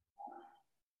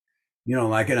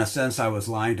 Like, in a sense, I was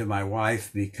lying to my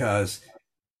wife because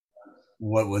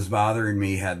what was bothering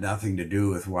me had nothing to do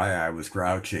with why I was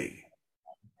grouchy,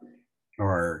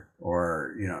 or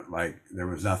like there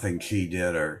was nothing she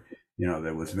did, or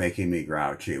that was making me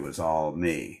grouchy. It was all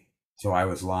me. So I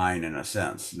was lying in a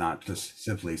sense, not just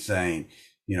simply saying,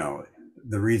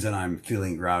 the reason I'm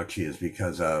feeling grouchy is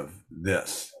because of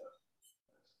this,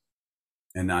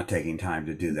 and not taking time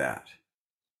to do that.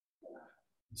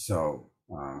 So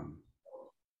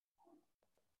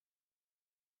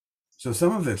so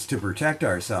some of it's to protect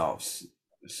ourselves,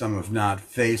 some of not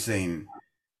facing,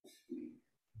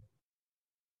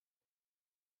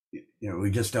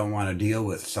 we just don't want to deal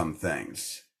with some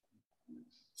things.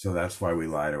 So that's why we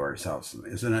lie to ourselves,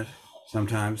 isn't it?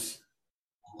 Sometimes.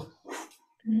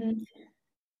 Mm-hmm.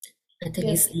 I think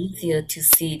Yes. it's easier to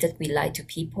see that we lie to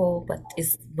people, but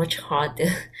it's much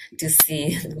harder to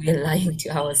see we're lying to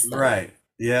ourselves. Right.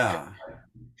 Yeah.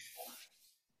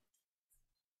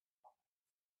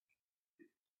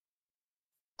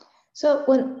 So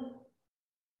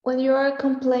when you are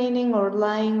complaining or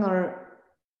lying or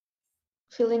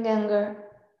feeling anger,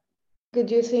 could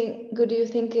you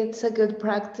think it's a good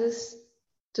practice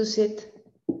to sit?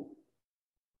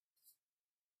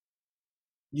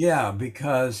 Yeah,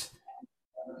 because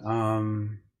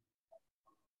um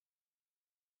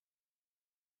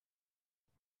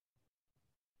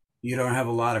you don't have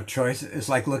a lot of choice. It's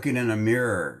like looking in a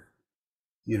mirror.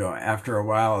 After a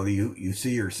while you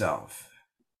see yourself.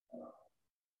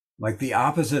 Like, the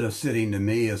opposite of sitting to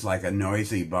me is like a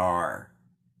noisy bar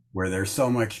where there's so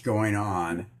much going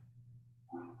on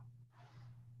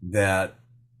that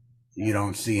you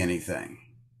don't see anything,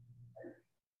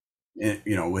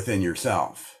 within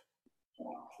yourself.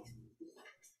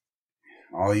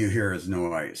 All you hear is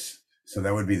noise. So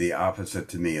that would be the opposite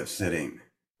to me of sitting.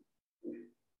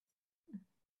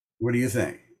 What do you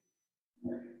think?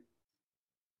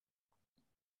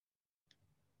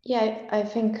 Yeah, I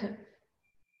think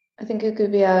it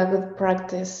could be a good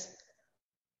practice.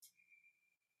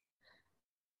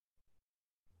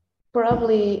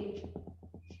 Probably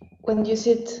when you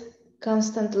sit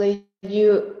constantly,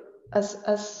 you,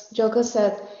 as Joko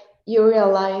said, you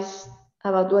realize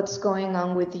about what's going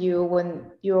on with you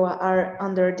when you are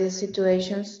under these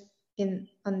situations,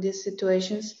 on these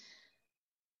situations.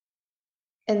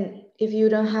 And if you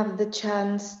don't have the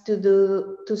chance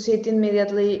to sit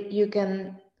immediately, you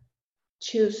can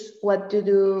choose what to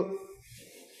do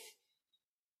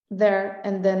there,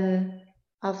 and then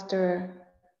after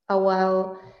a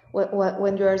while,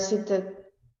 when you are seated,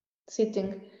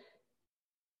 sitting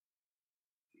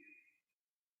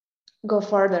go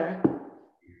further?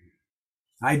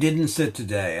 I didn't sit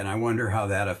today, and I wonder how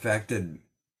that affected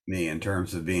me in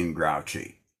terms of being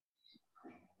grouchy.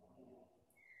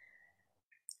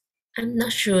 I'm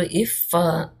not sure if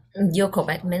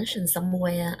Jokovic mentioned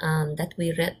somewhere that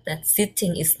we read that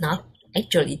sitting is not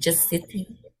actually just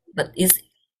sitting, but is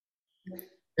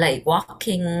like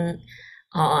walking,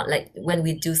 or like when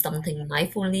we do something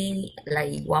mindfully,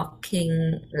 like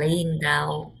walking, laying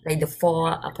down, like the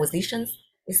four positions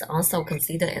is also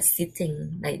considered as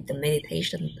sitting, like the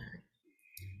meditation.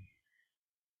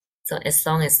 So as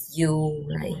long as you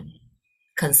like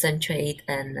concentrate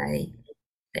and like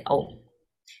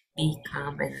be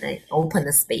calm and like open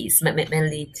the space,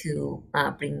 mainly to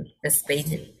bring the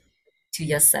space to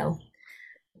yourself,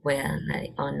 where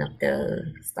like all of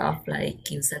the stuff like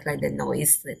Kim said, like the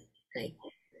noise that like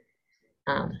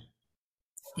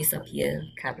disappear,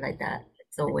 kind of like that.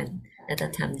 So when at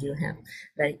that time you have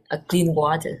like a clean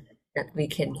water that we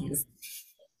can use.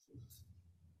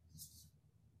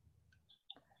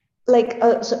 Like,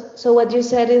 so what you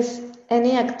said is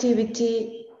any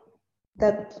activity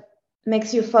that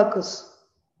makes you focus.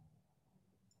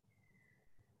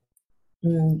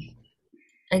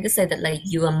 I could say that like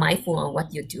you are mindful of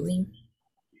what you're doing.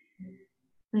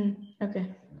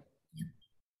 Okay.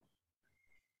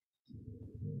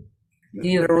 Do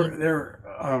you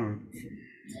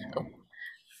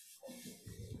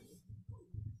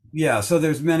yeah, so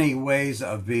there's many ways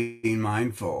of being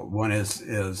mindful. One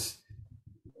is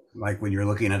like when you're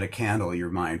looking at a candle, you're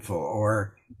mindful,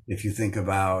 or if you think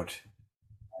about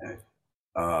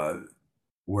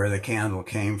where the candle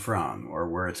came from or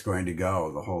where it's going to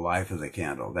go, the whole life of the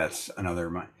candle, that's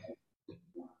another.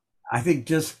 I think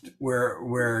just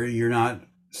where you're not,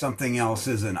 something else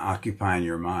isn't occupying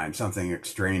your mind, something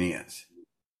extraneous.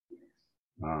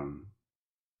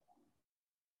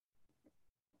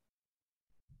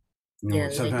 You know,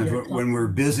 sometimes when we're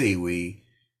busy, we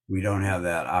don't have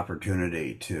that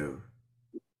opportunity to.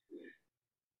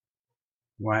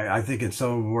 Why I think it's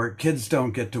so important. Kids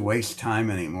don't get to waste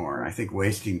time anymore. I think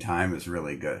wasting time is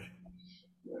really good.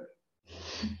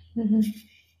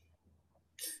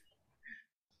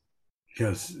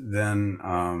 Because then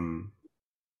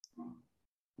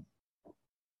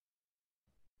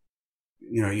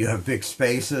you know, you have big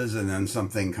spaces and then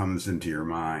something comes into your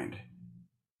mind.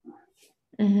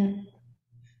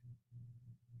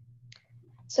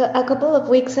 So a couple of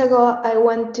weeks ago, I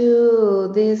went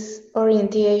to this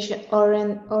orientation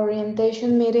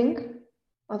meeting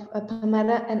of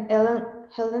Pamela and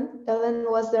Ellen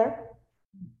was there,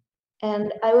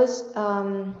 and I was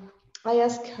I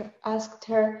asked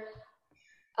her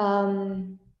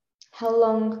how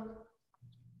long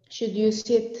should you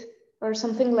sit or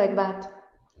something like that,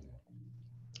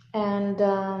 and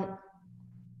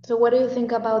so what do you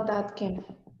think about that, Kim?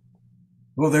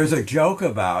 Well, there's a joke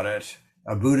about it,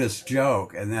 a Buddhist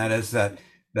joke, and that is that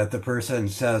the person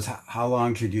says, how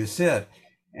long should you sit?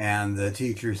 And the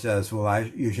teacher says, well,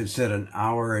 you should sit an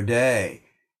hour a day.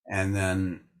 And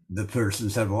then the person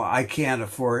said, well, I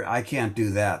can't do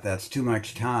that. That's too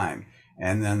much time.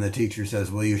 And then the teacher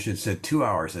says, well, you should sit 2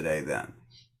 hours a day then.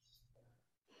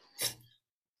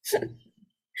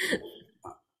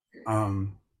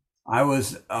 I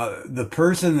was the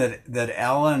person that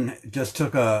Ellen just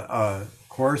took a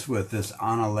course with, this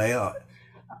Analeo,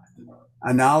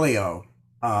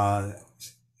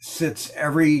 sits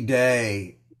every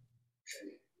day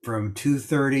from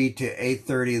 2:30 to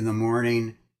 8:30 in the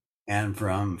morning and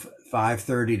from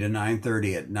 5:30 to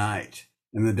 9:30 at night.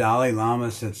 And the Dalai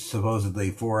Lama sits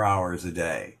supposedly 4 hours a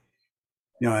day.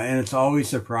 You know, and it's always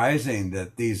surprising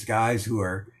that these guys who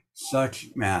are such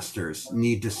masters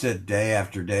need to sit day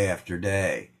after day after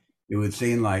day. It would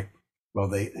seem like, well,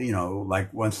 they, you know,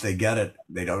 like once they get it,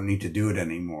 they don't need to do it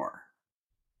anymore.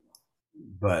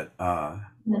 But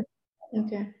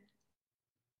okay.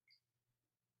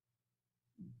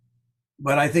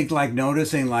 But I think like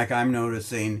noticing, like I'm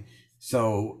noticing,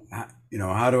 so, you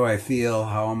know, how do I feel?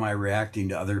 How am I reacting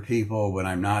to other people when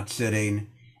I'm not sitting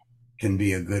can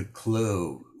be a good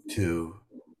clue to,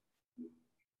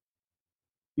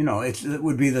 you know, it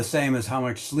would be the same as how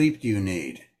much sleep do you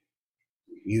need.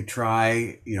 You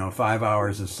try, you know, 5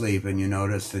 hours of sleep and you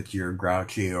notice that you're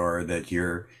grouchy or that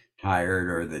you're tired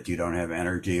or that you don't have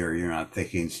energy or you're not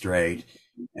thinking straight.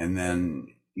 And then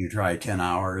you try 10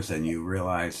 hours and you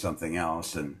realize something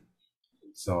else. And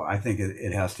so I think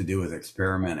it has to do with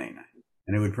experimenting,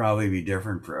 and it would probably be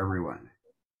different for everyone.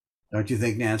 Don't you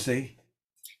think, Nancy?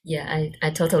 Yeah,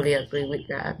 I totally agree with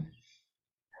that.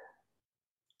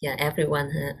 Yeah,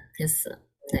 everyone has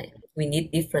Like, we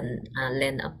need different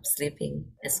length of sleeping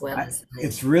as well as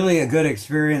It's really a good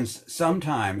experience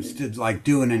sometimes to like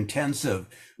do an intensive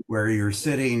where you're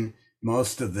sitting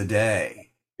most of the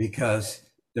day, because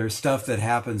there's stuff that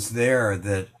happens there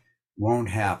that won't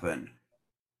happen,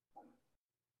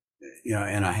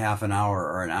 in a half an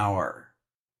hour or an hour,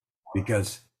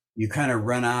 because you kind of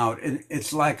run out.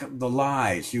 It's like the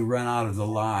lies, you run out of the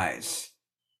lies.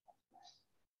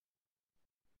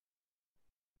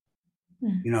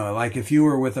 Like if you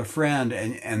were with a friend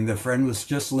and the friend was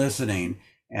just listening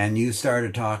and you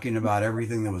started talking about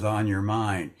everything that was on your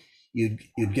mind, you'd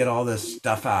get all this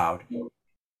stuff out.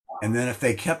 And then if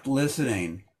they kept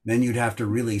listening, then you'd have to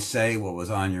really say what was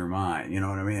on your mind. You know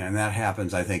what I mean? And that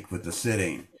happens, I think, with the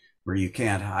sitting, where you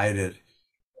can't hide it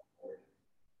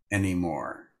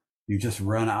anymore. You just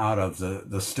run out of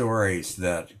the stories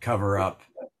that cover up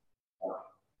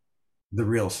the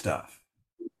real stuff.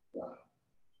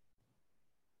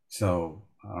 So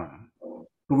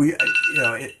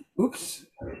oops,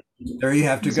 there you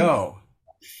have to go.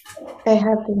 I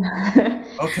have to.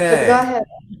 Okay. But go ahead.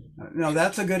 No,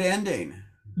 that's a good ending.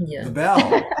 Yeah. The bell.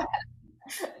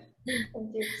 Thank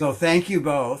you. So thank you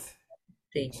both.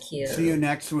 Thank you. See you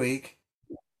next week.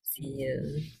 See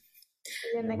you.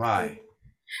 See you next Bye. week.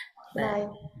 Bye.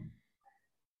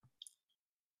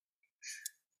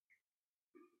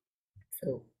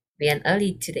 So we end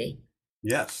early today.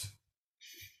 Yes.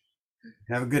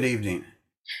 Have a good evening.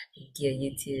 Thank you.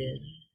 You too.